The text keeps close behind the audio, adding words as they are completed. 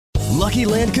Lucky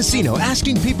Land Casino,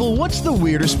 asking people, what's the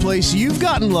weirdest place you've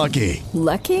gotten lucky?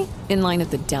 Lucky? In line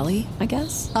at the deli, I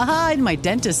guess? Aha, in my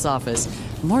dentist's office.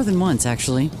 More than once,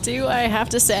 actually. Do I have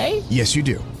to say? Yes, you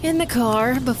do. In the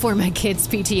car before my kids'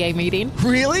 PTA meeting.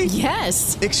 Really?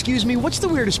 Yes. Excuse me, what's the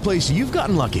weirdest place you've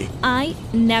gotten lucky? I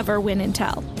never win and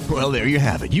tell. Well, there you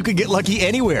have it. You can get lucky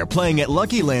anywhere, playing at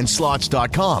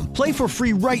LuckyLandSlots.com. Play for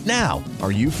free right now.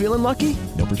 Are you feeling lucky?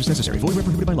 No purchase necessary. Void where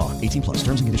prohibited by law. 18 plus.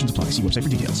 Terms and conditions apply. See website for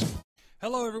details.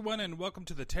 Hello, everyone, and welcome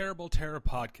to the Terrible Terror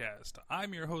Podcast.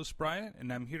 I'm your host, Brian,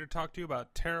 and I'm here to talk to you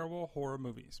about terrible horror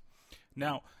movies.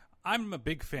 Now, I'm a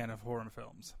big fan of horror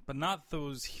films, but not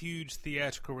those huge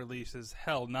theatrical releases,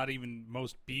 hell, not even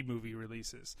most B-movie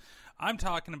releases. I'm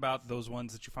talking about those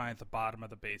ones that you find at the bottom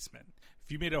of the basement.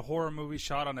 If you made a horror movie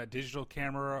shot on a digital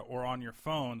camera or on your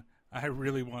phone, I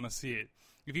really want to see it.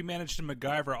 If you managed to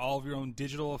MacGyver all of your own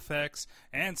digital effects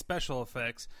and special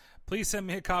effects, please send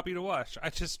me a copy to watch.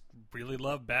 I just really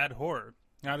love bad horror.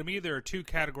 Now, to me, there are two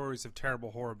categories of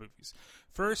terrible horror movies.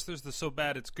 First, there's the so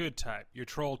bad it's good type, your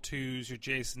Troll 2s, your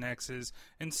Jason X's,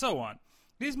 and so on.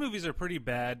 These movies are pretty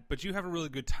bad, but you have a really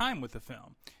good time with the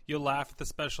film. You'll laugh at the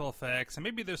special effects, and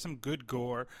maybe there's some good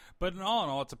gore, but in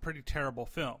all, it's a pretty terrible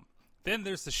film. Then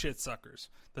there's the shit suckers,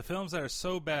 the films that are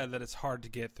so bad that it's hard to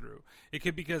get through. It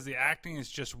could be because the acting is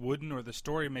just wooden or the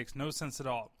story makes no sense at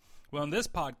all. Well, in this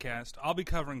podcast, I'll be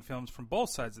covering films from both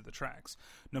sides of the tracks.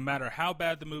 No matter how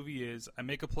bad the movie is, I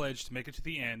make a pledge to make it to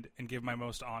the end and give my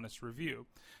most honest review.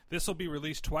 This will be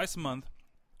released twice a month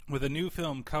with a new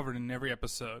film covered in every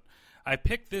episode. I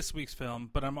picked this week's film,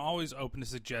 but I'm always open to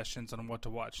suggestions on what to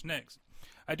watch next.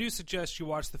 I do suggest you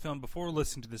watch the film before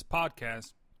listening to this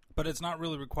podcast, but it's not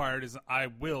really required as I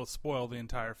will spoil the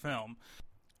entire film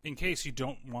in case you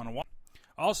don't want to watch.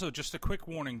 Also, just a quick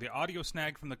warning, the audio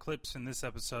snag from the clips in this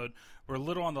episode were a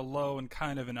little on the low and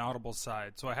kind of inaudible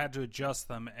side, so I had to adjust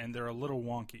them, and they're a little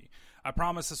wonky. I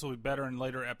promise this will be better in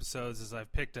later episodes as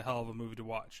I've picked a hell of a movie to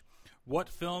watch. What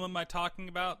film am I talking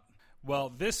about? Well,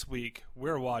 this week,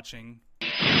 we're watching...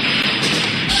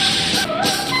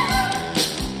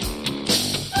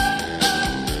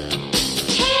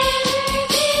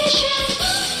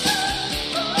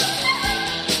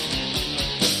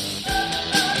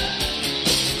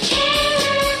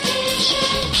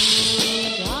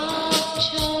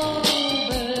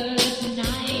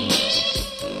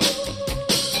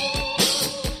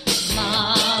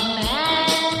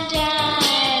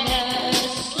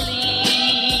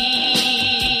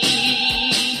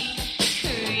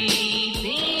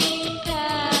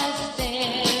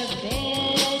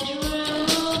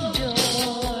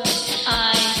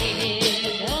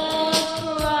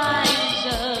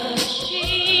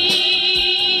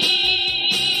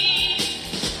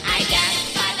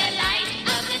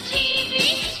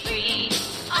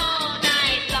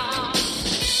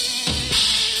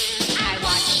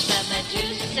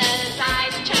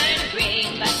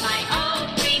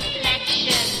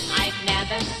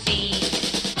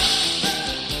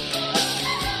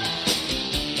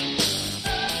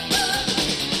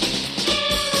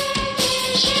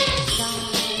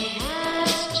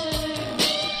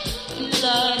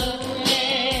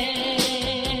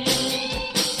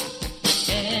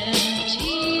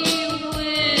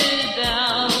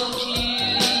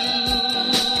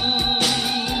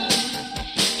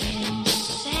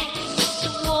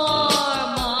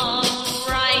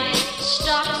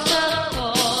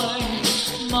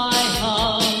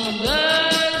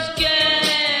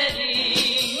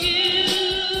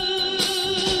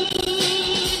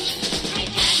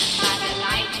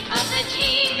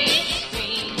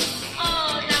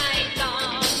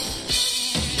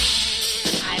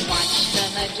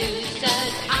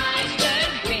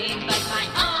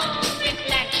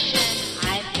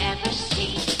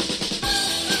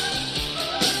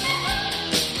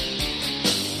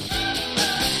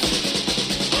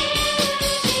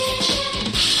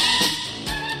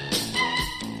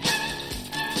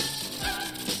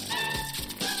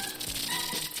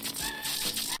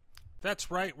 That's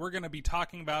right, we're going to be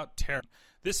talking about Terror.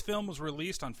 This film was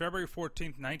released on February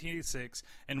 14th, 1986,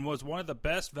 and was one of the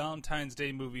best Valentine's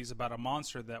Day movies about a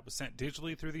monster that was sent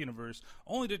digitally through the universe,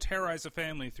 only to terrorize a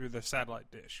family through their satellite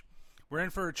dish. We're in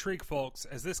for a treat, folks,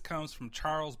 as this comes from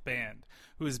Charles Band,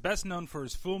 who is best known for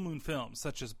his full moon films,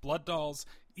 such as Blood Dolls,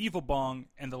 Evil Bong,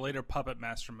 and the later Puppet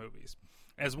Master movies.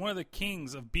 As one of the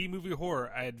kings of B-movie horror,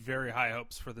 I had very high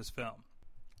hopes for this film.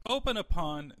 Open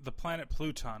upon the planet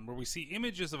Pluton, where we see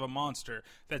images of a monster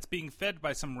that's being fed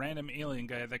by some random alien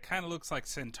guy that kind of looks like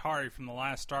Centauri from The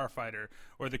Last Starfighter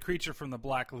or the creature from the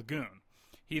Black Lagoon.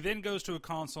 He then goes to a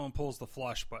console and pulls the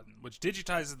flush button, which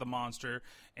digitizes the monster,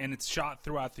 and it's shot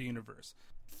throughout the universe.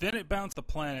 Then it bounces the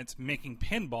planets, making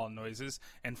pinball noises,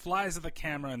 and flies at the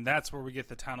camera, and that's where we get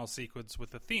the title sequence with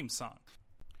the theme song.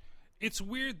 It's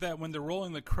weird that when they're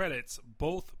rolling the credits,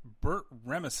 both Burt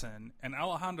Remison and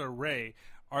Alejandro Rey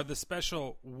are the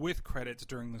special with credits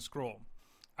during the scroll.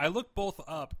 I looked both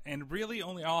up, and really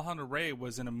only Alejandro Rey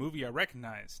was in a movie I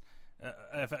recognized,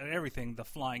 everything, The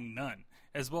Flying Nun,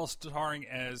 as well as starring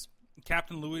as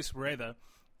Captain Luis Rueda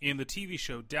in the TV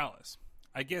show Dallas.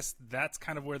 I guess that's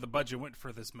kind of where the budget went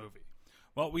for this movie.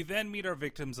 Well, we then meet our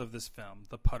victims of this film,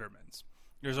 the Puttermans.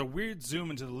 There's a weird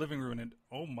zoom into the living room, and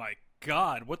oh my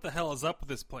god, what the hell is up with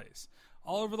this place?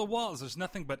 All over the walls, there's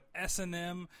nothing but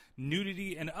S&M,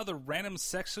 nudity, and other random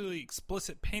sexually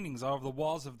explicit paintings all over the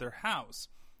walls of their house.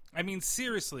 I mean,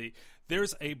 seriously,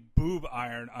 there's a boob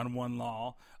iron on one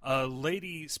wall, a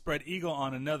lady spread eagle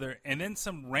on another, and then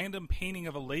some random painting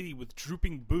of a lady with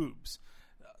drooping boobs.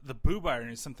 The boob iron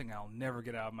is something I'll never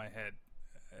get out of my head.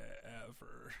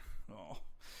 Ever. Oh.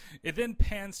 It then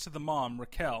pans to the mom,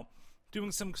 Raquel,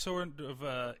 doing some sort of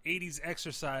 80s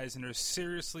exercise in her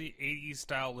seriously 80s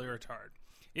style leotard.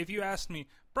 If you asked me,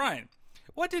 Brian,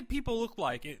 what did people look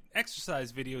like in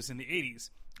exercise videos in the 80s?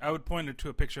 I would point her to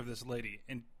a picture of this lady,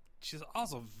 and she's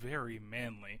also very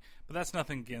manly, but that's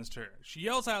nothing against her. She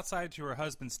yells outside to her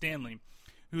husband, Stanley,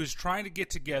 who is trying to get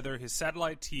together his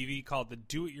satellite TV called the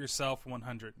Do-It-Yourself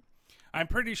 100. I'm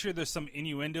pretty sure there's some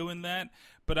innuendo in that,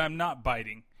 but I'm not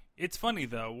biting. It's funny,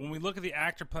 though. When we look at the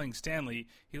actor playing Stanley,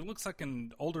 he looks like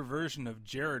an older version of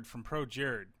Jared from Pro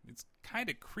Jared. It's kind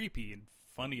of creepy and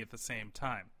funny at the same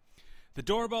time. The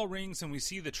doorbell rings, and we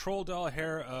see the troll doll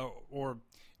hair, or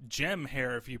gem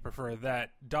hair if you prefer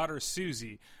that, daughter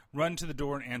Susie, run to the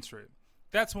door and answer it.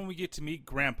 That's when we get to meet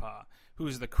Grandpa, who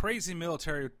is the crazy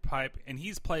military type, and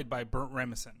he's played by Burt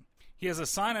Remison. He has a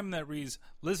sign on him that reads,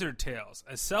 Lizard Tails,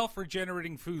 a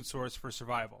self-regenerating food source for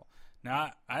survival.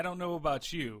 Now, I don't know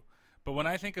about you, but when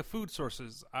I think of food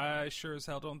sources, I sure as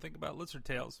hell don't think about lizard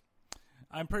tails.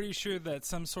 I'm pretty sure that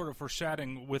some sort of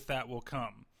foreshadowing with that will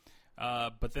come.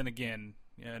 But then again,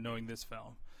 knowing this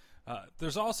film.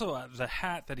 There's also the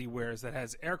hat that he wears that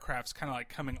has aircrafts kind of like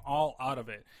coming all out of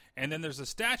it. And then there's a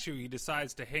statue he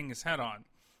decides to hang his hat on.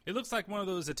 It looks like one of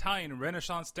those Italian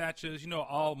Renaissance statues,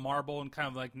 all marble and kind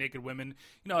of like naked women.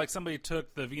 Like somebody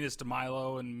took the Venus de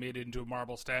Milo and made it into a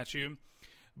marble statue.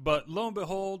 But lo and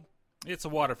behold, it's a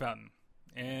water fountain.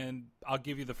 And I'll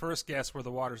give you the first guess where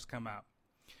the waters come out.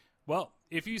 Well,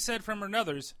 if you said from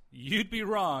another's, you'd be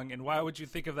wrong, and why would you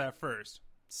think of that first?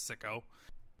 Sicko.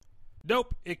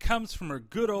 Nope, it comes from her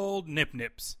good old Nip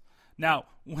Nips. Now,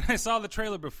 when I saw the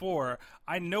trailer before,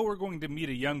 I know we're going to meet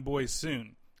a young boy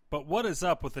soon. But what is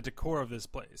up with the decor of this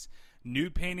place?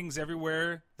 Nude paintings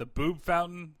everywhere, the boob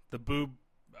fountain, the boob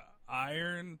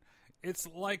iron. It's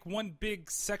like one big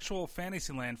sexual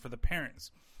fantasy land for the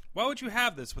parents. Why would you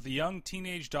have this with a young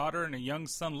teenage daughter and a young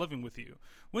son living with you?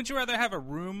 Wouldn't you rather have a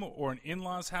room or an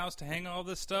in-law's house to hang all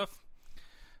this stuff?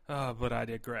 But I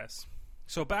digress.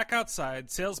 So back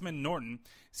outside, salesman Norton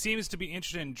seems to be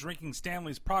interested in drinking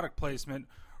Stanley's product placement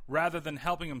rather than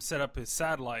helping him set up his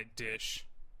satellite dish.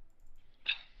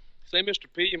 Say, Mr.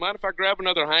 P, you mind if I grab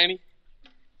another hiney?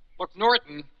 Look,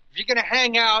 Norton, if you're going to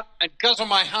hang out and guzzle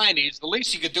my heinies, the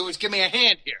least you could do is give me a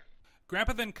hand here.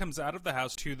 Grandpa then comes out of the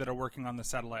house, two that are working on the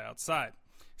satellite outside.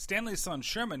 Stanley's son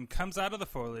Sherman comes out of the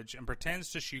foliage and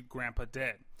pretends to shoot Grandpa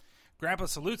dead. Grandpa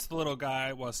salutes the little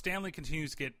guy while Stanley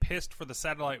continues to get pissed for the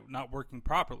satellite not working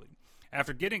properly.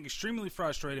 After getting extremely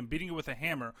frustrated and beating it with a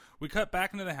hammer, we cut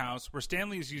back into the house where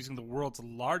Stanley is using the world's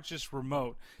largest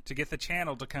remote to get the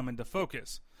channel to come into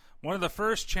focus. One of the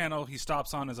first channel he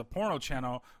stops on is a porno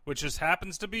channel, which just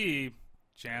happens to be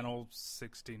Channel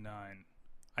 69.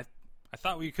 I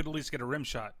thought we could at least get a rim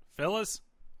shot. Phyllis?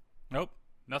 Nope.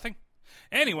 Nothing?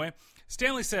 Anyway,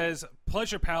 Stanley says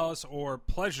Pleasure Palace or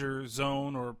Pleasure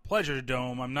Zone or Pleasure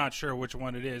Dome, I'm not sure which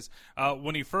one it is,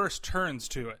 when he first turns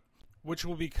to it, which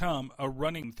will become a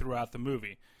running throughout the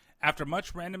movie. After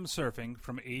much random surfing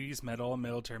from 80s metal and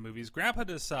military movies, Grandpa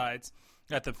decides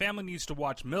that the family needs to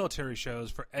watch military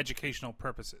shows for educational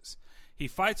purposes. He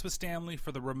fights with Stanley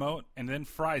for the remote and then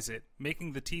fries it,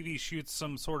 making the TV shoot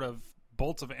some sort of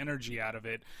bolts of energy out of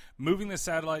it, moving the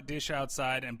satellite dish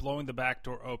outside and blowing the back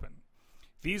door open.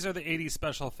 These are the 80s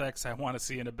special effects I want to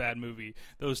see in a bad movie.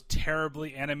 Those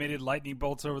terribly animated lightning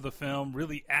bolts over the film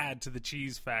really add to the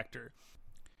cheese factor.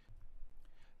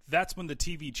 That's when the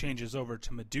TV changes over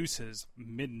to Medusa's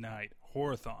Midnight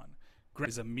Horathon.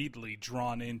 Grant is immediately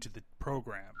drawn into the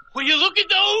program. Will you look at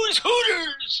those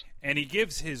hooters? And he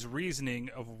gives his reasoning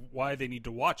of why they need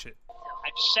to watch it.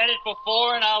 I've said it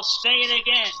before and I'll say it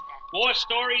again. War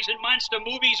stories and monster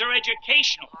movies are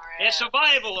educational. They're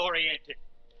survival-oriented.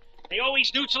 They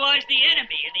always neutralize the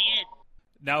enemy in the end.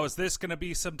 Now, is this going to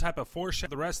be some type of foreshadow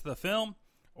of the rest of the film?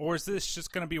 Or is this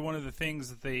just going to be one of the things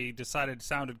that they decided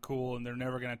sounded cool and they're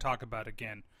never going to talk about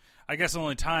again? I guess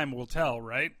only time will tell,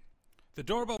 right? The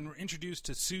doorbell, we're introduced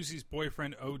to Susie's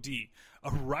boyfriend, O.D.,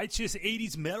 a righteous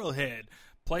 80s metalhead,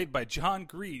 played by John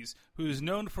Grease, who is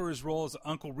known for his role as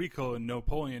Uncle Rico in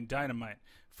Napoleon Dynamite,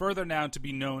 further now to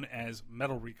be known as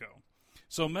Metal Rico.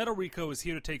 So Metal Rico is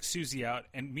here to take Susie out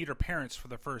and meet her parents for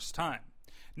the first time.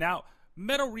 Now,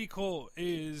 Metal Rico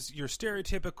is your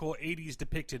stereotypical 80s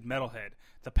depicted metalhead,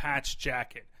 the patch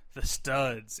jacket, the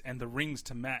studs, and the rings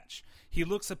to match. He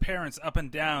looks the parents up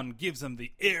and down, gives them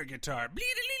the air guitar.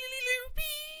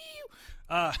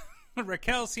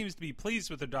 Raquel seems to be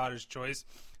pleased with her daughter's choice,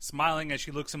 smiling as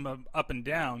she looks him up and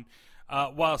down,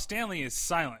 while Stanley is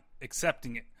silent,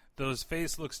 accepting it, though his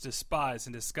face looks despised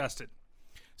and disgusted.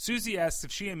 Susie asks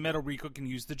if she and Metal Rico can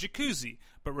use the jacuzzi,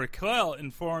 but Raquel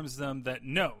informs them that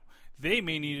no, they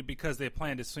may need it because they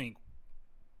plan to swing.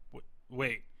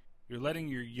 Wait, you're letting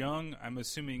your young, I'm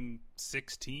assuming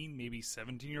 16, maybe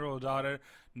 17-year-old daughter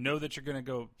know that you're going to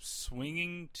go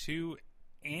swinging too,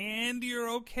 and you're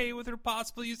okay with her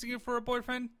possibly using it for a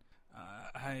boyfriend?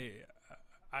 I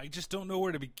just don't know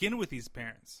where to begin with these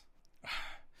parents.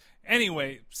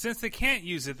 Anyway, since they can't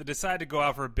use it, they decide to go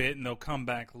out for a bit and they'll come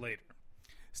back later.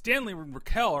 Stanley and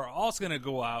Raquel are also going to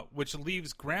go out, which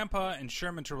leaves Grandpa and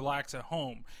Sherman to relax at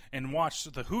home and watch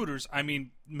the Hooters,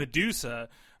 Medusa,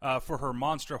 for her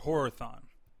Monster Horror-thon.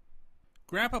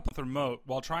 Grandpa puts the remote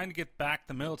while trying to get back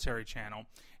the military channel,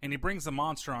 and he brings the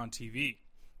monster on TV.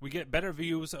 We get better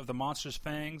views of the monster's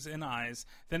fangs and eyes,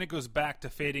 then it goes back to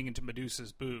fading into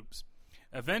Medusa's boobs.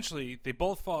 Eventually, they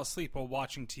both fall asleep while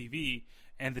watching TV,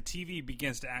 and the TV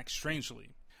begins to act strangely.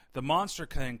 The monster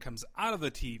then comes out of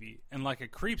the TV and, like a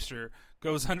creepster,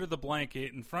 goes under the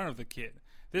blanket in front of the kid.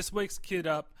 This wakes the kid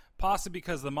up, possibly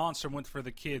because the monster went for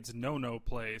the kid's no-no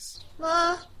place.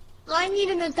 I need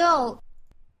an adult.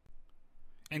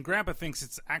 And Grandpa thinks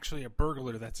it's actually a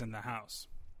burglar that's in the house.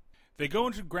 They go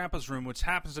into Grandpa's room, which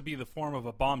happens to be the form of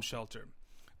a bomb shelter.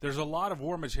 There's a lot of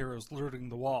war materials littering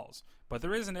the walls, but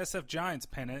there is an SF Giants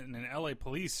pennant and an LA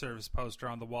Police Service poster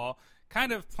on the wall,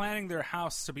 kind of planning their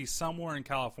house to be somewhere in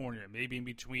California, maybe in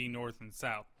between North and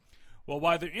South. Well,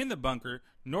 while they're in the bunker,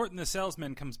 Norton the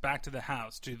salesman comes back to the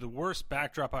house to the worst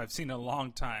backdrop I've seen in a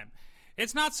long time.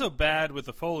 It's not so bad with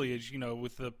the foliage,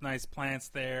 with the nice plants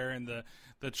there and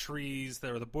the trees,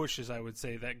 or the bushes, I would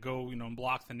say, that go, and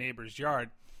block the neighbor's yard.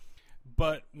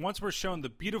 But once we're shown the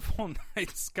beautiful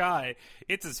night sky,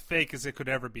 it's as fake as it could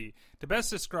ever be. To best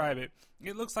describe it,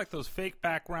 it looks like those fake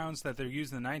backgrounds that they're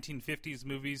using in the 1950s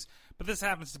movies, but this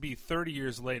happens to be 30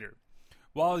 years later.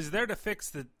 While he's there to fix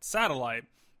the satellite,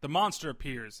 the monster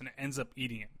appears and ends up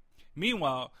eating him.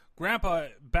 Meanwhile, Grandpa,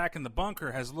 back in the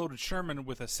bunker, has loaded Sherman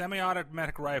with a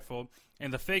semi-automatic rifle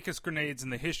and the fakest grenades in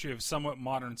the history of somewhat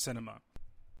modern cinema.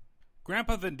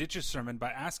 Grandpa then ditches Sherman by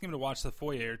asking him to watch the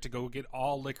foyer to go get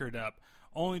all liquored up,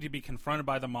 only to be confronted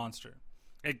by the monster.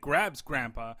 It grabs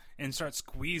Grandpa and starts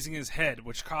squeezing his head,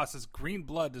 which causes green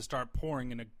blood to start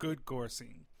pouring in a good gore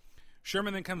scene.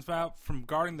 Sherman then comes out from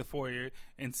guarding the foyer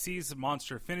and sees the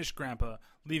monster finish Grandpa,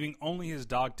 leaving only his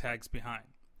dog tags behind.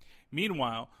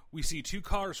 Meanwhile, we see two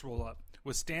cars roll up,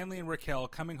 with Stanley and Raquel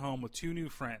coming home with two new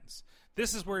friends.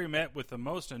 This is where he met with the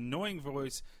most annoying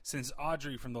voice since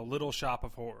Audrey from the Little Shop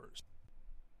of Horrors.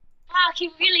 Wow, he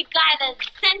really got a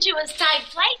sensuous type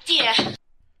flight, dear.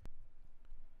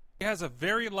 He has a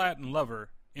very Latin lover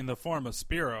in the form of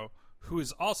Spiro, who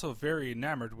is also very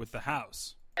enamored with the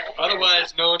house.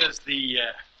 Otherwise known as the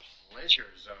pleasure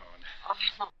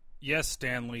zone. Yes,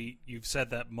 Stanley, you've said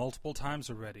that multiple times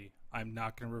already. I'm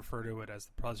not going to refer to it as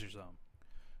the pleasure zone.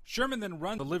 Sherman then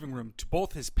runs the living room to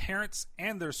both his parents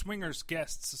and their swingers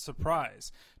guests'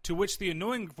 surprise, to which the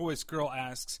annoying voice girl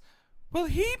asks, "Will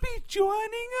he be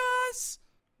joining us?"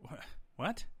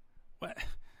 What?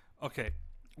 Okay,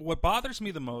 what bothers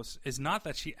me the most is not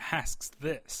that she asks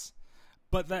this,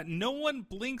 but that no one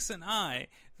blinks an eye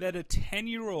that a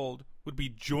 10-year-old would be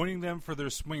joining them for their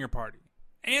swinger party.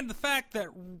 And the fact that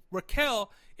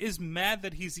Raquel is mad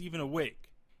that he's even awake.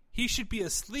 He should be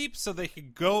asleep so they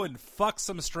could go and fuck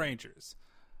some strangers.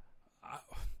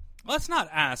 Let's not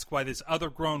ask why this other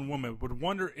grown woman would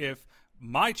wonder if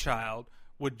my child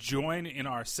would join in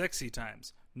our sexy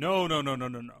times. No.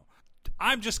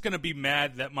 I'm just going to be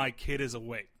mad that my kid is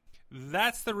awake.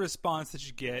 That's the response that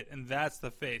you get, and that's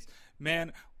the face.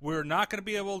 Man, we're not going to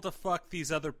be able to fuck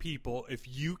these other people if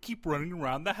you keep running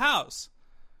around the house.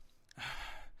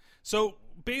 So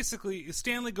basically,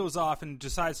 Stanley goes off and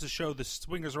decides to show the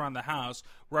swingers around the house,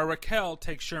 while Raquel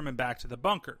takes Sherman back to the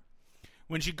bunker.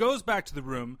 When she goes back to the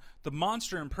room, the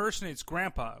monster impersonates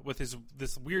Grandpa with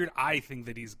this weird eye thing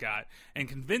that he's got and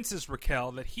convinces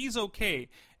Raquel that he's okay,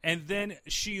 and then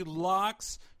she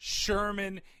locks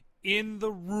Sherman in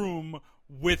the room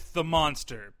with the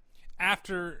monster.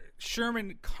 After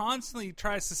Sherman constantly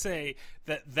tries to say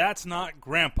that that's not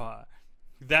Grandpa,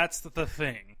 that's the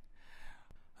thing.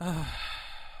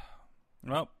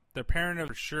 Well, they're paranoid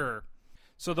for sure.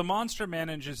 So the monster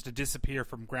manages to disappear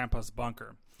from Grandpa's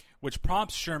bunker, which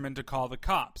prompts Sherman to call the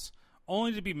cops,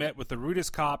 only to be met with the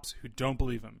rudest cops who don't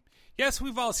believe him. Yes,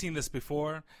 we've all seen this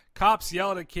before. Cops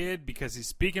yell at a kid because he's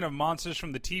speaking of monsters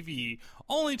from the TV,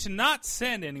 only to not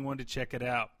send anyone to check it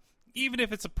out. Even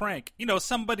if it's a prank. You know,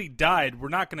 somebody died, we're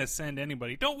not going to send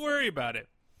anybody. Don't worry about it.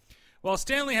 Well,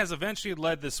 Stanley has eventually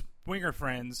led the swinger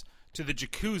friends to the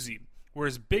jacuzzi, where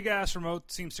his big-ass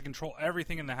remote seems to control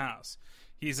everything in the house.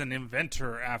 He's an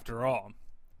inventor, after all.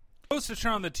 He goes to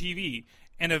turn on the TV,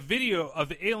 and a video of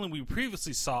the alien we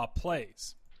previously saw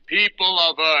plays. People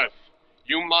of Earth,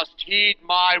 you must heed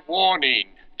my warning.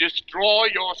 Destroy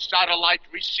your satellite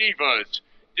receivers.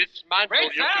 Dismantle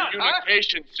your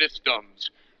communication systems.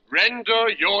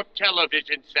 Render your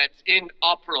television sets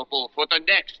inoperable for the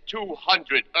next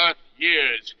 200 Earth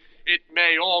years. It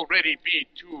may already be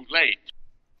too late.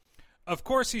 Of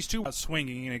course, he's too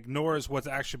swinging and ignores what's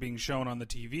actually being shown on the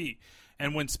TV.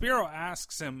 And when Spiro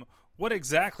asks him what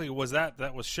exactly was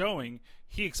that was showing,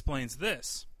 he explains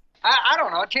this. I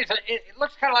don't know. Geez, it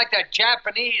looks kind of like that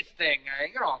Japanese thing.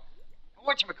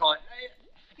 Whatchamacallit?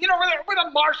 Where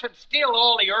the Martians steal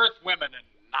all the Earth women and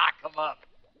knock them up.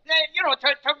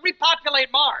 To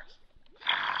repopulate Mars.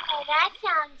 Oh, that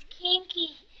sounds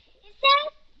kinky. Is that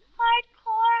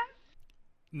hardcore?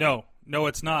 No,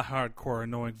 it's not hardcore,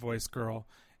 annoying voice girl.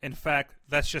 In fact,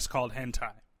 that's just called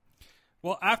hentai.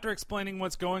 Well, after explaining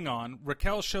what's going on,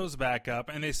 Raquel shows back up,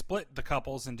 and they split the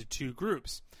couples into two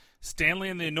groups. Stanley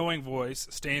and the annoying voice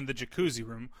stay in the jacuzzi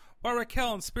room, while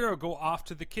Raquel and Spiro go off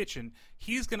to the kitchen.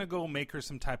 He's going to go make her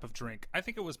some type of drink. I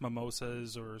think it was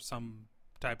mimosas or some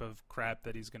type of crap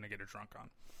that he's going to get her drunk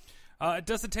on. It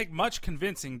doesn't take much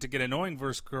convincing to get annoying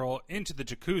verse girl into the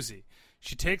jacuzzi.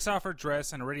 She takes off her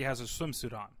dress and already has her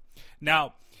swimsuit on.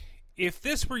 Now, if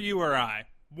this were you or I,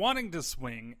 wanting to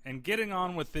swing and getting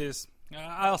on with this,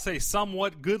 I'll say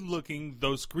somewhat good-looking,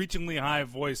 though screechingly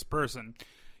high-voiced person,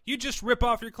 you just rip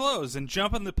off your clothes and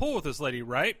jump in the pool with this lady,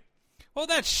 right? Well,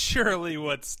 that's surely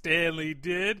what Stanley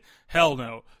did. Hell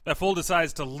no. That fool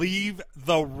decides to leave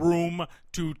the room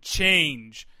to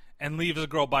change and leave the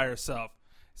girl by herself.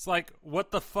 It's like,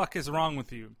 what the fuck is wrong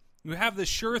with you? You have the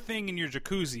sure thing in your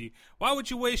jacuzzi. Why would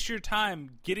you waste your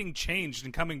time getting changed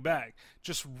and coming back?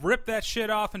 Just rip that shit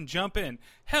off and jump in.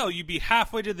 Hell, you'd be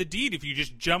halfway to the deed if you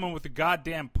just jump in with the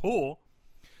goddamn pool.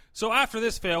 So after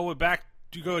this fail,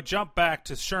 we're jump back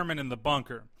to Sherman in the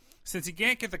bunker. Since he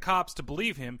can't get the cops to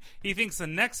believe him, he thinks the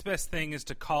next best thing is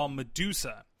to call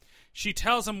Medusa. She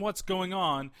tells him what's going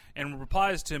on and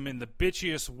replies to him in the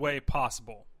bitchiest way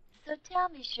possible. So tell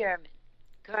me, Sherman,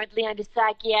 currently under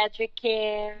psychiatric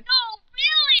care? No,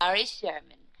 really? Sorry,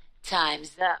 Sherman.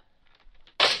 Time's up.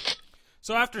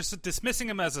 So after dismissing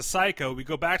him as a psycho, we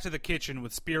go back to the kitchen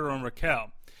with Spiro and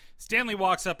Raquel. Stanley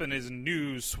walks up in his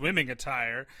new swimming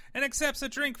attire and accepts a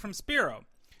drink from Spiro.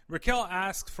 Raquel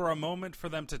asks for a moment for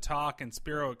them to talk, and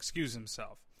Spiro excuses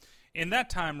himself. In that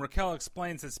time, Raquel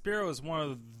explains that Spiro is one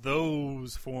of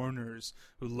those foreigners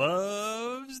who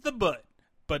loves the butt,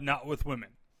 but not with women.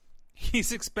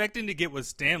 He's expecting to get with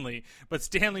Stanley, but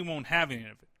Stanley won't have any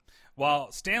of it.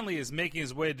 While Stanley is making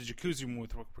his way to the jacuzzi room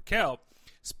with Raquel,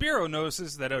 Spiro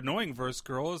notices that annoying verse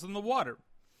girl is in the water.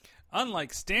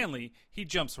 Unlike Stanley, he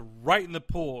jumps right in the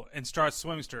pool and starts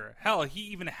swimming to her. Hell, he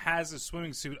even has a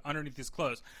swimming suit underneath his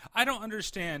clothes. I don't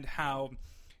understand how,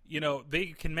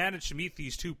 they can manage to meet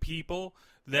these two people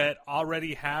that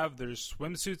already have their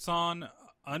swimsuits on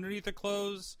underneath the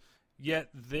clothes, yet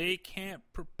they can't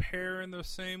prepare in the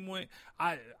same way.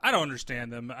 I don't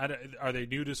understand them. Are they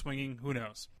new to swinging? Who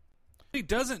knows? What he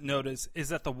doesn't notice is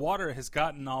that the water has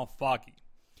gotten all foggy.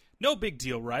 No big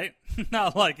deal, right?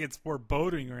 Not like it's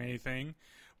foreboding or anything.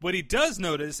 What he does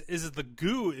notice is that the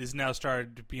goo is now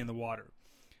starting to be in the water.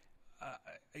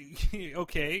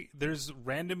 Okay, there's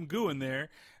random goo in there,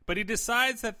 but he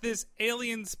decides that this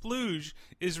alien splooge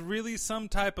is really some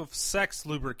type of sex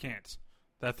lubricant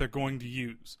that they're going to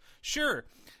use. Sure,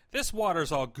 this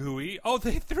water's all gooey. Oh,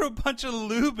 they threw a bunch of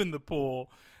lube in the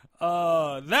pool.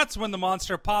 That's when the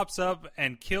monster pops up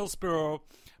and kills Spiro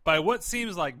by what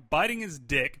seems like biting his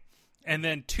dick, and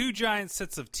then two giant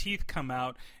sets of teeth come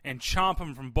out and chomp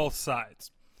him from both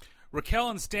sides. Raquel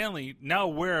and Stanley, now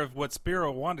aware of what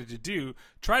Spiro wanted to do,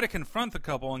 try to confront the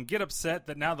couple and get upset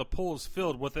that now the pool is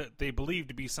filled with what they believe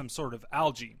to be some sort of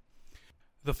algae.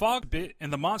 The fog bit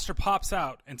and the monster pops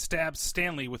out and stabs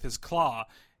Stanley with his claw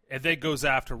and then goes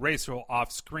after Rachel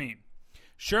off screen.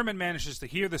 Sherman manages to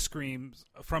hear the screams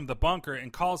from the bunker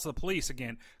and calls the police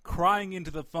again, crying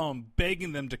into the phone,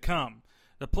 begging them to come.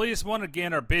 The police once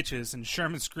again are bitches, and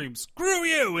Sherman screams, "Screw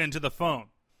you!" into the phone.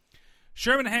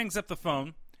 Sherman hangs up the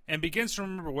phone and begins to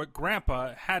remember what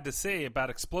Grandpa had to say about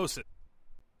explosives.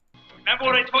 Remember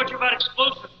what I taught you about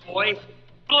explosives, boy?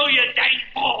 Blow your dang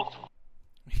balls!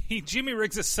 He Jimmy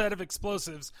rigs a set of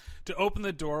explosives to open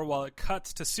the door while it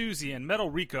cuts to Susie and Metal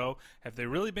Rico. Have they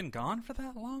really been gone for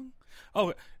that long?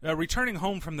 Returning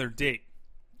home from their date.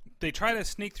 They try to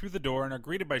sneak through the door and are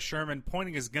greeted by Sherman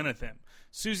pointing his gun at them.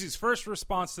 Susie's first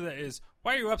response to that is,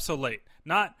 "Why are you up so late?"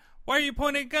 Not, "Why are you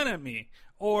pointing a gun at me?"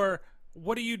 Or,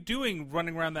 "What are you doing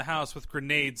running around the house with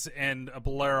grenades and a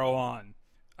bolero on?"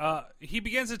 He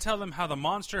begins to tell them how the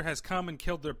monster has come and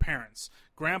killed their parents,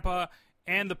 Grandpa,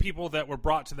 and the people that were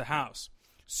brought to the house.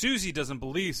 Susie doesn't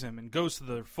believe him and goes to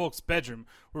their folks' bedroom,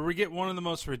 where we get one of the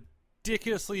most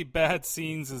ridiculously bad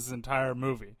scenes in this entire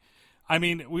movie. I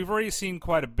mean, we've already seen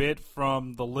quite a bit,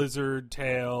 from the lizard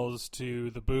tails to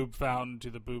the boob fountain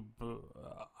to the boob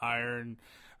iron.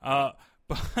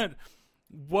 But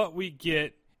what we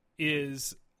get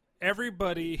is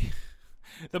everybody...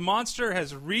 The monster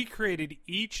has recreated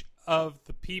each of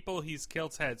the people he's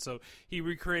killed's head. So he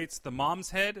recreates the mom's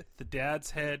head, the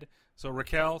dad's head, so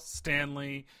Raquel,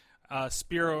 Stanley,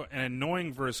 Spiro, and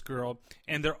Annoying Verse Girl,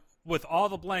 and they're with all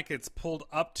the blankets pulled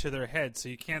up to their head so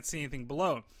you can't see anything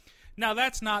below. Now,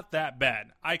 that's not that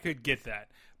bad. I could get that.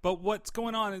 But what's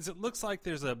going on is it looks like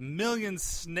there's a million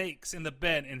snakes in the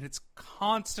bed, and it's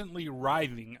constantly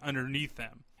writhing underneath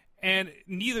them. And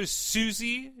neither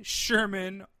Susie,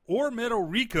 Sherman, or Metal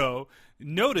Rico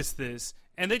notice this,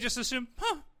 and they just assume,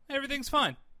 everything's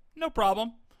fine. No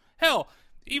problem. Hell,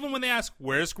 even when they ask,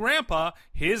 "Where's Grandpa?"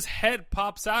 his head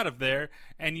pops out of there,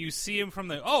 and you see him from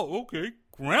the, "Oh, okay,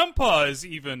 Grandpa is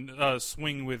even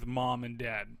swinging with Mom and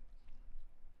Dad."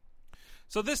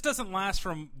 So this doesn't last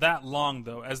for that long,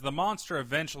 though, as the monster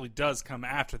eventually does come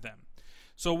after them.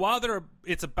 So while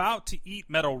it's about to eat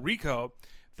Metal Rico,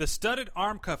 the studded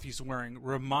arm cuff he's wearing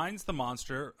reminds the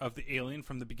monster of the alien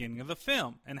from the beginning of the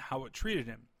film and how it treated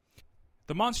him.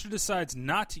 The monster decides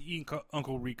not to eat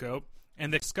Uncle Rico,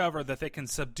 and they discover that they can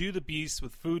subdue the beast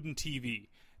with food and TV.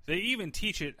 They even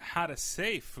teach it how to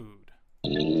say food.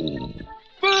 Food!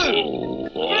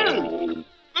 Food!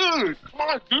 Food! Come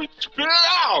on, dude, spit it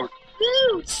out!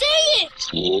 Food! Say it!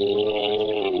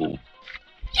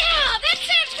 Yeah, that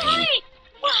sounds right!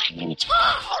 What?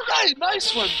 All right,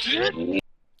 nice one, dude!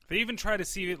 They even try to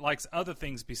see if it likes other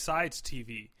things besides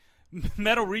TV.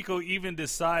 Metal Rico even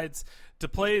decides to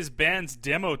play his band's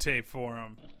demo tape for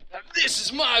him. Now, this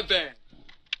is my band.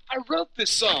 I wrote this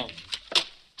song.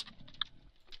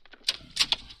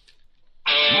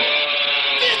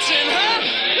 Vincent, huh?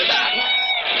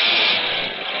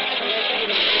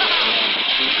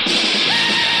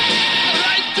 All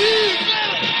right, dude.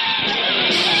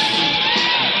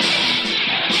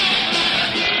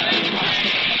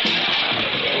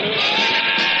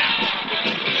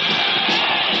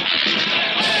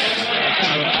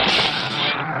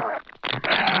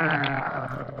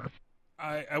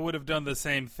 I would have done the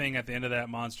same thing at the end of that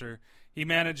monster. He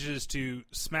manages to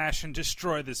smash and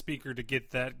destroy the speaker to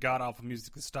get that god-awful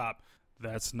music to stop.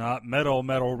 That's not metal,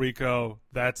 Metal Rico.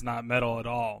 That's not metal at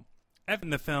all.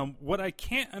 In the film, what I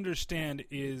can't understand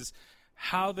is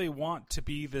how they want to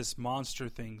be this monster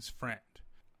thing's friend.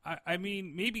 I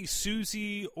mean, maybe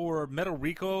Susie or Metal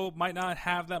Rico might not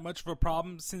have that much of a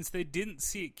problem since they didn't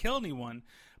see it kill anyone,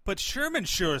 but Sherman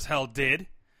sure as hell did.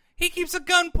 He keeps a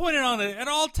gun pointed on it at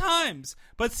all times,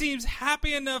 but seems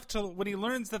happy enough to when he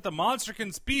learns that the monster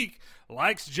can speak,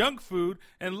 likes junk food,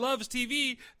 and loves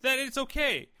TV, that it's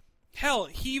okay. Hell,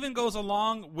 he even goes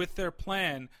along with their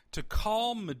plan to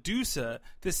call Medusa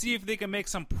to see if they can make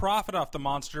some profit off the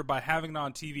monster by having it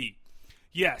on TV.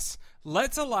 Yes,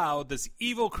 let's allow this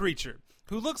evil creature,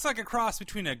 who looks like a cross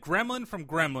between a gremlin from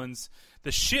Gremlins,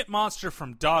 the shit monster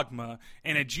from Dogma,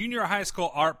 and a junior high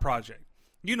school art project.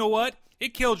 You know what?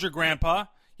 It killed your grandpa,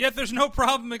 yet there's no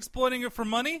problem exploiting it for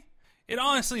money? It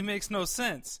honestly makes no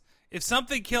sense. If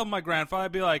something killed my grandfather,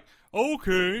 I'd be like,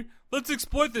 okay, let's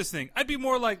exploit this thing. I'd be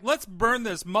more like, let's burn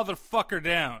this motherfucker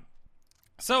down.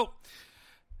 So,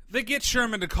 they get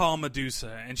Sherman to call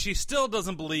Medusa, and she still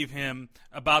doesn't believe him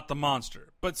about the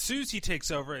monster. But Susie takes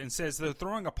over and says they're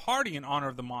throwing a party in honor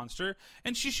of the monster,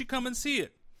 and she should come and see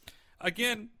it.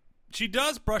 Again, She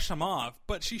does brush him off,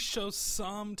 but she shows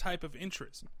some type of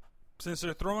interest, since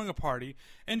they're throwing a party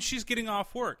and she's getting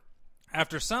off work.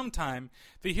 After some time,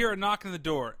 they hear a knock on the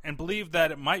door and believe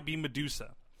that it might be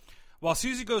Medusa. While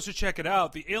Susie goes to check it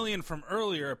out, the alien from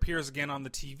earlier appears again on the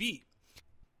TV.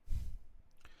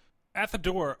 At the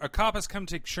door, a cop has come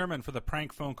to take Sherman for the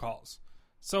prank phone calls.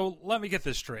 So let me get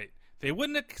this straight. They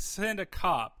wouldn't send a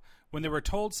cop when they were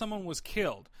told someone was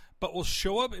killed, but will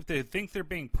show up if they think they're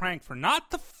being pranked for not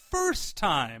the first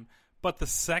time, but the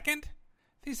second?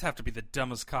 These have to be the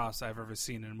dumbest cops I've ever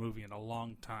seen in a movie in a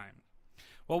long time.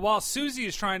 Well, while Susie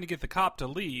is trying to get the cop to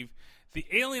leave, the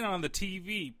alien on the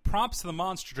TV prompts the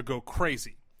monster to go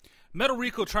crazy. Metal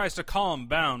Rico tries to calm him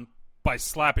down by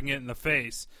slapping it in the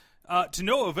face, to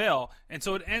no avail, and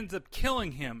so it ends up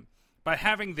killing him by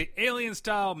having the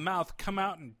alien-style mouth come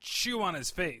out and chew on his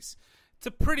face. It's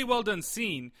a pretty well-done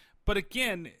scene, but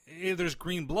again, there's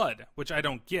green blood, which I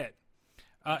don't get.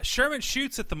 Sherman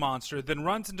shoots at the monster, then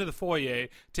runs into the foyer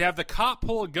to have the cop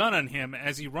pull a gun on him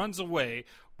as he runs away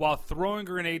while throwing a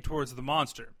grenade towards the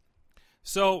monster.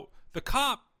 So the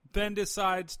cop then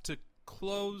decides to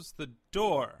close the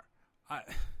door. Why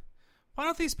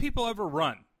don't these people ever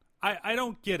run? I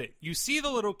don't get it. You see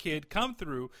the little kid come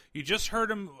through. You just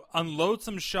heard him unload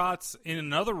some shots in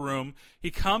another room. He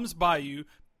comes by you,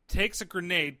 takes a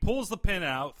grenade, pulls the pin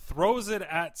out, throws it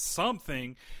at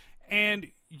something, and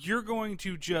you're going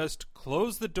to just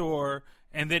close the door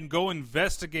and then go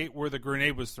investigate where the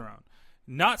grenade was thrown.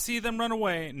 Not see them run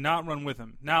away, not run with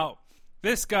them. Now,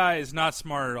 this guy is not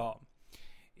smart at all.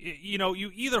 You know,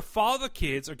 you either follow the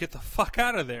kids or get the fuck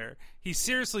out of there. He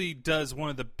seriously does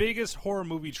one of the biggest horror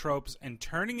movie tropes and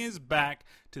turning his back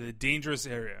to the dangerous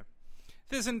area.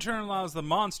 This in turn allows the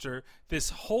monster, this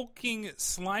hulking,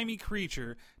 slimy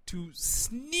creature, to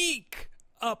sneak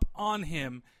up on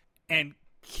him and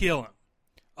kill him.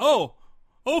 Oh,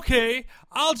 okay,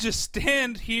 I'll just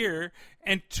stand here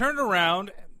and turn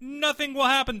around. Nothing will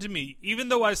happen to me, even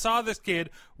though I saw this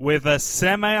kid with a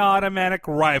semi-automatic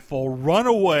rifle run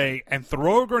away and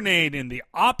throw a grenade in the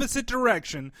opposite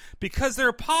direction because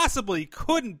there possibly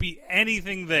couldn't be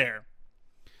anything there.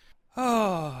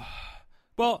 Oh,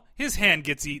 well, his hand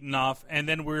gets eaten off, and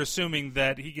then we're assuming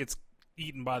that he gets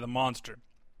eaten by the monster.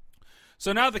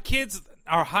 So now the kids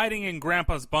are hiding in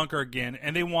Grandpa's bunker again,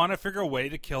 and they want to figure a way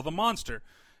to kill the monster.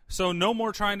 So no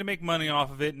more trying to make money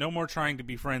off of it, no more trying to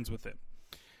be friends with it.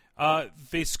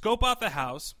 They scope out the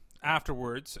house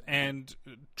afterwards and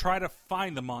try to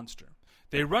find the monster.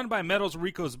 They run by Metal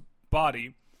Rico's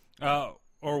body,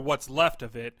 or what's left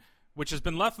of it, which has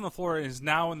been left on the floor and is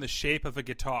now in the shape of a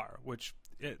guitar, which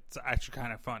it's actually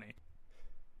kind of funny.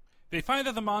 They find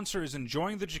that the monster is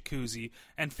enjoying the jacuzzi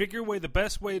and figure the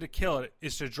best way to kill it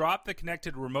is to drop the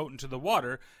connected remote into the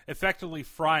water, effectively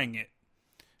frying it.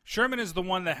 Sherman is the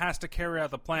one that has to carry out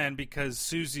the plan because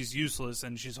Susie's useless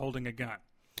and she's holding a gun.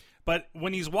 But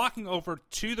when he's walking over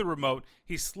to the remote,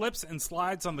 he slips and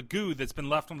slides on the goo that's been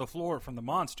left on the floor from the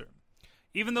monster.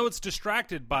 Even though it's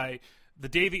distracted by The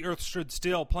Day the Earth Stood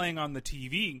Still playing on the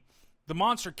TV, the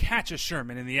monster catches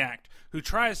Sherman in the act, who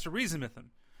tries to reason with him.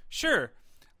 Sure,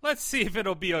 let's see if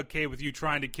it'll be okay with you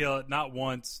trying to kill it not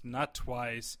once, not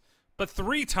twice, but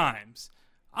 3 times.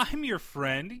 I'm your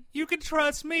friend. You can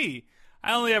trust me.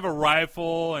 I only have a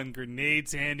rifle and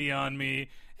grenades handy on me, and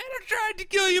I tried to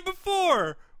kill you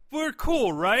before. We're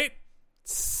cool, right?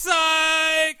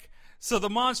 Psych! So the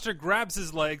monster grabs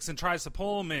his legs and tries to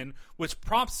pull him in, which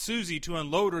prompts Susie to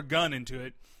unload her gun into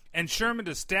it, and Sherman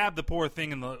to stab the poor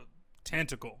thing in the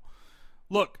tentacle.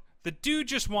 Look, the dude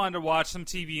just wanted to watch some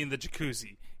TV in the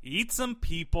jacuzzi, eat some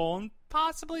people, and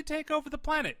possibly take over the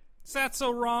planet. Is that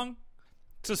so wrong?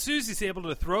 So Susie's able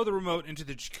to throw the remote into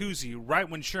the jacuzzi right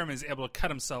when Sherman is able to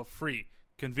cut himself free.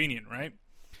 Convenient, right?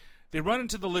 They run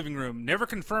into the living room, never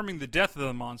confirming the death of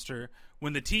the monster,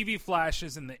 when the TV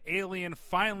flashes and the alien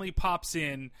finally pops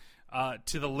in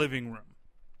to the living room.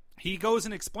 He goes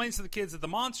and explains to the kids that the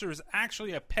monster is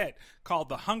actually a pet called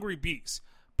the Hungry Beast.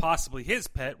 Possibly his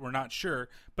pet, we're not sure,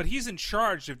 but he's in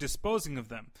charge of disposing of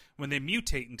them when they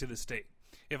mutate into the state.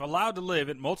 If allowed to live,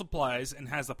 it multiplies and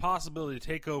has the possibility to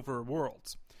take over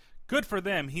worlds. Good for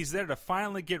them, he's there to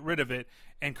finally get rid of it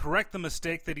and correct the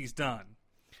mistake that he's done.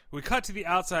 We cut to the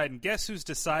outside, and guess who's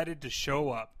decided to show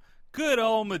up? Good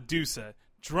old Medusa,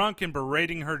 drunk and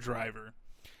berating her driver.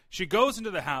 She goes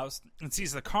into the house and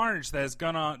sees the carnage that has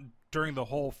gone on during the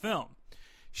whole film.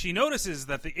 She notices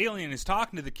that the alien is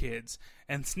talking to the kids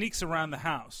and sneaks around the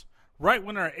house. Right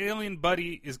when our alien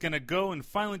buddy is going to go and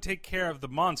finally take care of the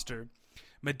monster,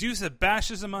 Medusa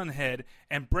bashes him on the head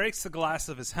and breaks the glass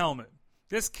of his helmet.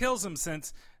 This kills him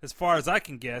since, as far as I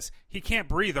can guess, he can't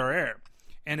breathe or air,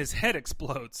 and his head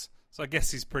explodes. so I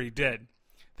guess he's pretty dead.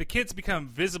 The kids become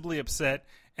visibly upset,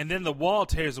 and then the wall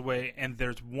tears away, and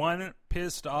there's one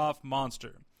pissed-off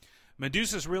monster.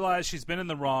 Medusa realizes she's been in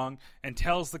the wrong and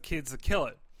tells the kids to kill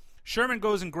it. Sherman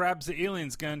goes and grabs the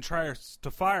alien's gun and tries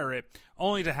to fire it,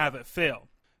 only to have it fail.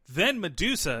 Then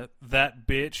Medusa, that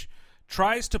bitch,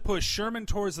 tries to push Sherman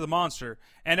towards the monster,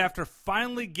 and after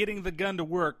finally getting the gun to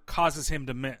work, causes him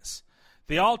to miss.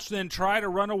 They all then try to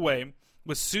run away,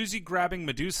 with Susie grabbing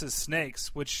Medusa's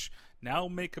snakes, which now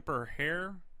make up her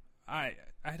hair. I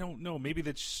don't know, maybe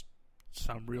that's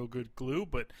some real good glue,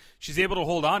 but she's able to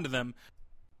hold on to them.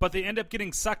 But they end up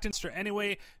getting sucked in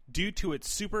anyway due to its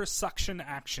super suction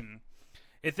action.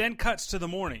 It then cuts to the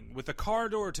morning, with the car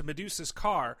door to Medusa's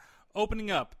car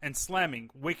opening up and slamming,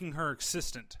 waking her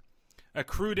assistant. A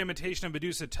crude imitation of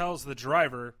Medusa tells the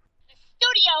driver,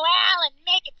 Studio, Al, and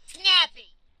make it snappy.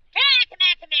 Come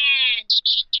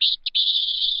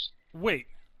on. Wait,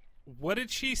 what did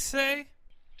she say?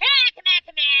 Come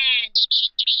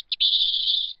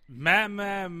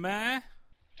on. Ma.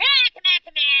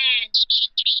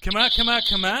 Come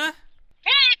on.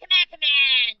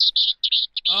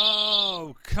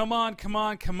 Oh, come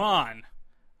on.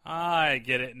 I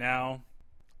get it now.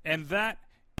 And that,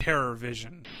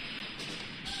 TerrorVision.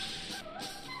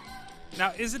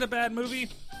 Now, is it a bad movie?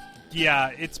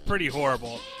 Yeah, it's pretty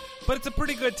horrible. But it's a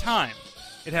pretty good time.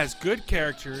 It has good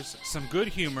characters, some good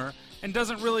humor, and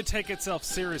doesn't really take itself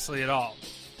seriously at all.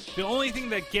 The only thing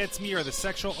that gets me are the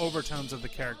sexual overtones of the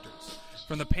characters.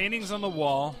 From the paintings on the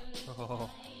wall,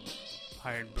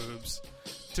 iron boobs,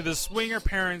 to the swinger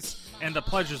parents and the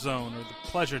pleasure zone, or the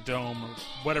pleasure dome, or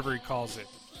whatever he calls it.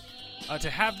 To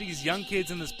have these young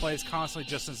kids in this place constantly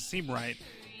just doesn't seem right,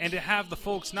 and to have the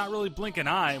folks not really blink an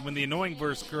eye when the annoying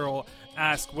verse girl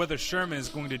asks whether Sherman is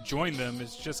going to join them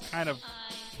is just kind of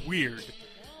weird.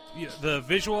 The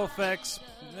visual effects,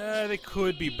 they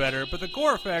could be better, but the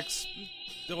gore effects,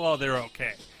 well, they're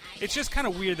okay. It's just kind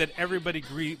of weird that everybody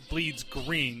bleeds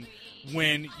green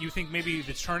when you think maybe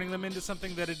it's turning them into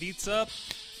something that it eats up,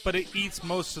 but it eats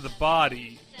most of the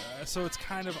body, so it's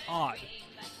kind of odd.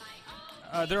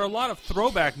 There are a lot of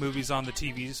throwback movies on the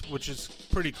TVs, which is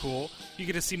pretty cool. You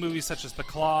get to see movies such as The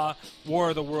Claw, War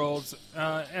of the Worlds,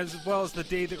 as well as The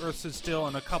Day the Earth Stood Still,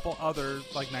 and a couple other,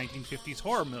 like, 1950s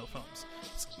horror films.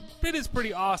 It is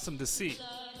pretty awesome to see.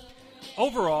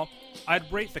 Overall,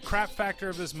 I'd rate the crap factor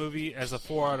of this movie as a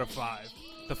 4 out of 5.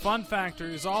 The fun factor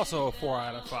is also a 4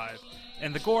 out of 5.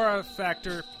 And the gore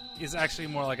factor is actually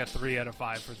more like a 3 out of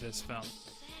 5 for this film.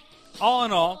 All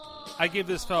in all, I give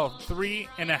this film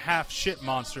 3.5 shit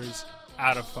monsters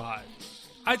out of 5.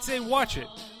 I'd say watch it,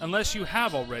 unless you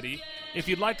have already, if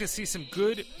you'd like to see some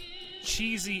good,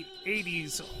 cheesy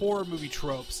 80s horror movie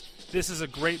tropes. This is a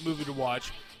great movie to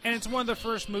watch, and it's one of the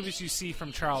first movies you see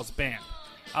from Charles Band.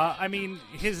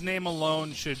 His name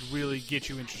alone should really get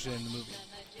you interested in the movie.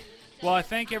 Well, I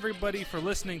thank everybody for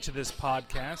listening to this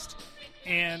podcast,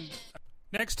 and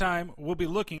next time we'll be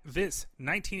looking at this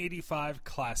 1985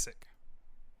 classic.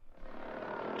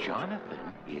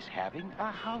 Jonathan is having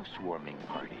a housewarming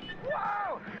party.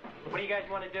 Whoa! What do you guys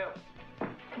want to do?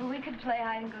 Well, we could play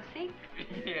hide and go seek.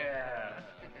 Yeah.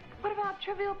 What about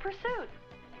Trivial Pursuit?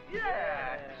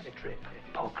 Yeah.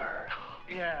 Poker.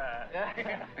 Yeah.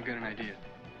 I got an idea.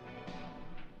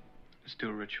 Let's do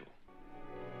a ritual.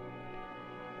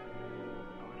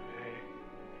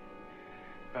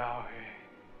 Bow hey.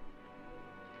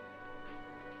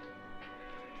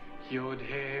 Yod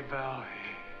hey, bow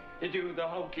hey. You do the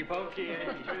hokey pokey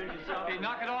and you turn yourself. Hey,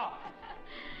 knock it off.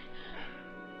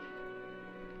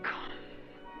 Come,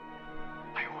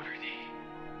 I order thee.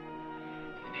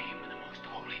 In the name of the most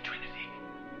holy Trinity.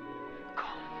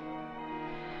 Come,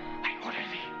 I order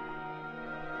thee.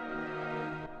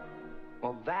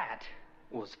 Well, that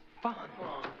was fun.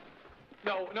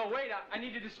 No, wait. I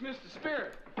need to dismiss the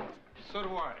spirit. So do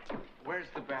I. Where's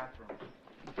the bathroom?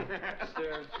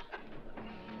 Upstairs.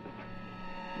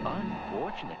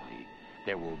 Unfortunately,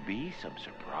 there will be some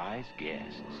surprise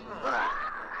guests.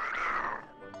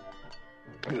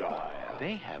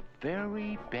 They have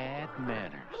very bad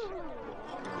manners.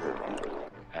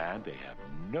 And they have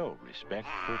no respect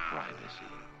for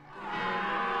privacy.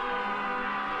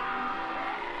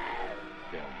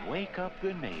 They'll wake up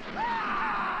the neighbors.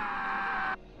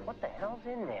 What the hell's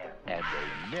in there? And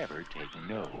they never take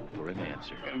no for an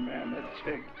answer. Man, that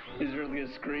chick is really a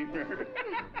screamer.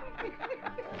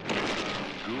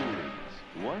 Ghoulies,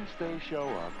 once they show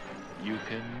up, you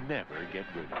can never get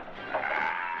rid of them.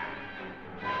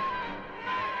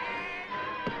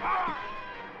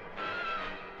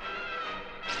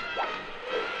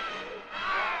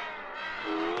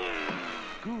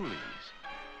 Ghoulies,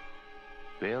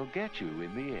 they'll get you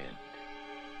in the end.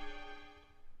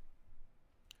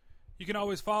 You can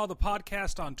always follow the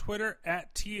podcast on Twitter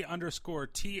at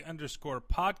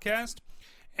 @T_T_podcast.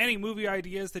 Any movie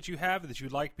ideas that you have that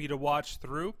you'd like me to watch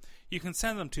through, you can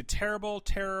send them to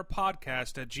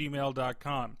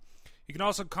terribleterrorpodcast@gmail.com. You can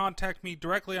also contact me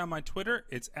directly on my Twitter.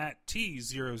 It's at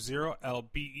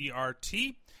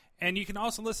T00LBERT. And you can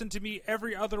also listen to me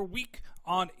every other week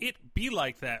on It Be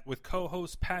Like That with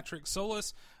co-host Patrick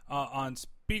Solis on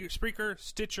Spreaker,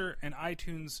 Stitcher, and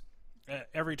iTunes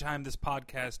every time this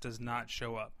podcast does not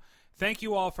show up. Thank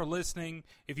you all for listening.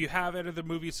 If you have any other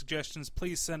movie suggestions,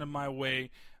 please send them my way.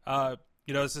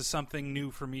 This is something new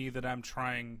for me that I'm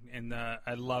trying, and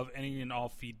I love any and all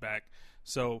feedback.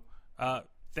 So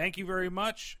thank you very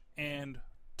much, and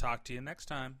talk to you next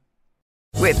time.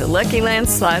 With the Lucky Land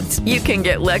Slots, you can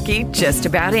get lucky just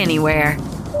about anywhere.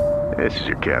 This is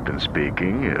your captain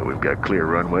speaking. We've got clear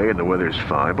runway and the weather's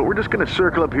fine, but we're just going to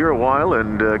circle up here a while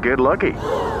and get lucky.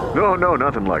 No,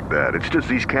 nothing like that. It's just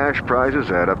these cash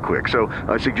prizes add up quick. So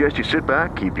I suggest you sit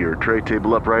back, keep your tray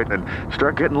table upright, and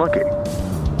start getting lucky.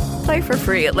 Play for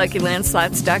free at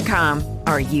LuckyLandSlots.com.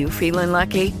 Are you feeling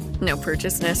lucky? No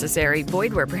purchase necessary.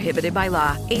 Void where prohibited by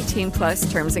law.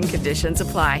 18+ terms and conditions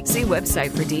apply. See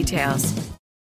website for details.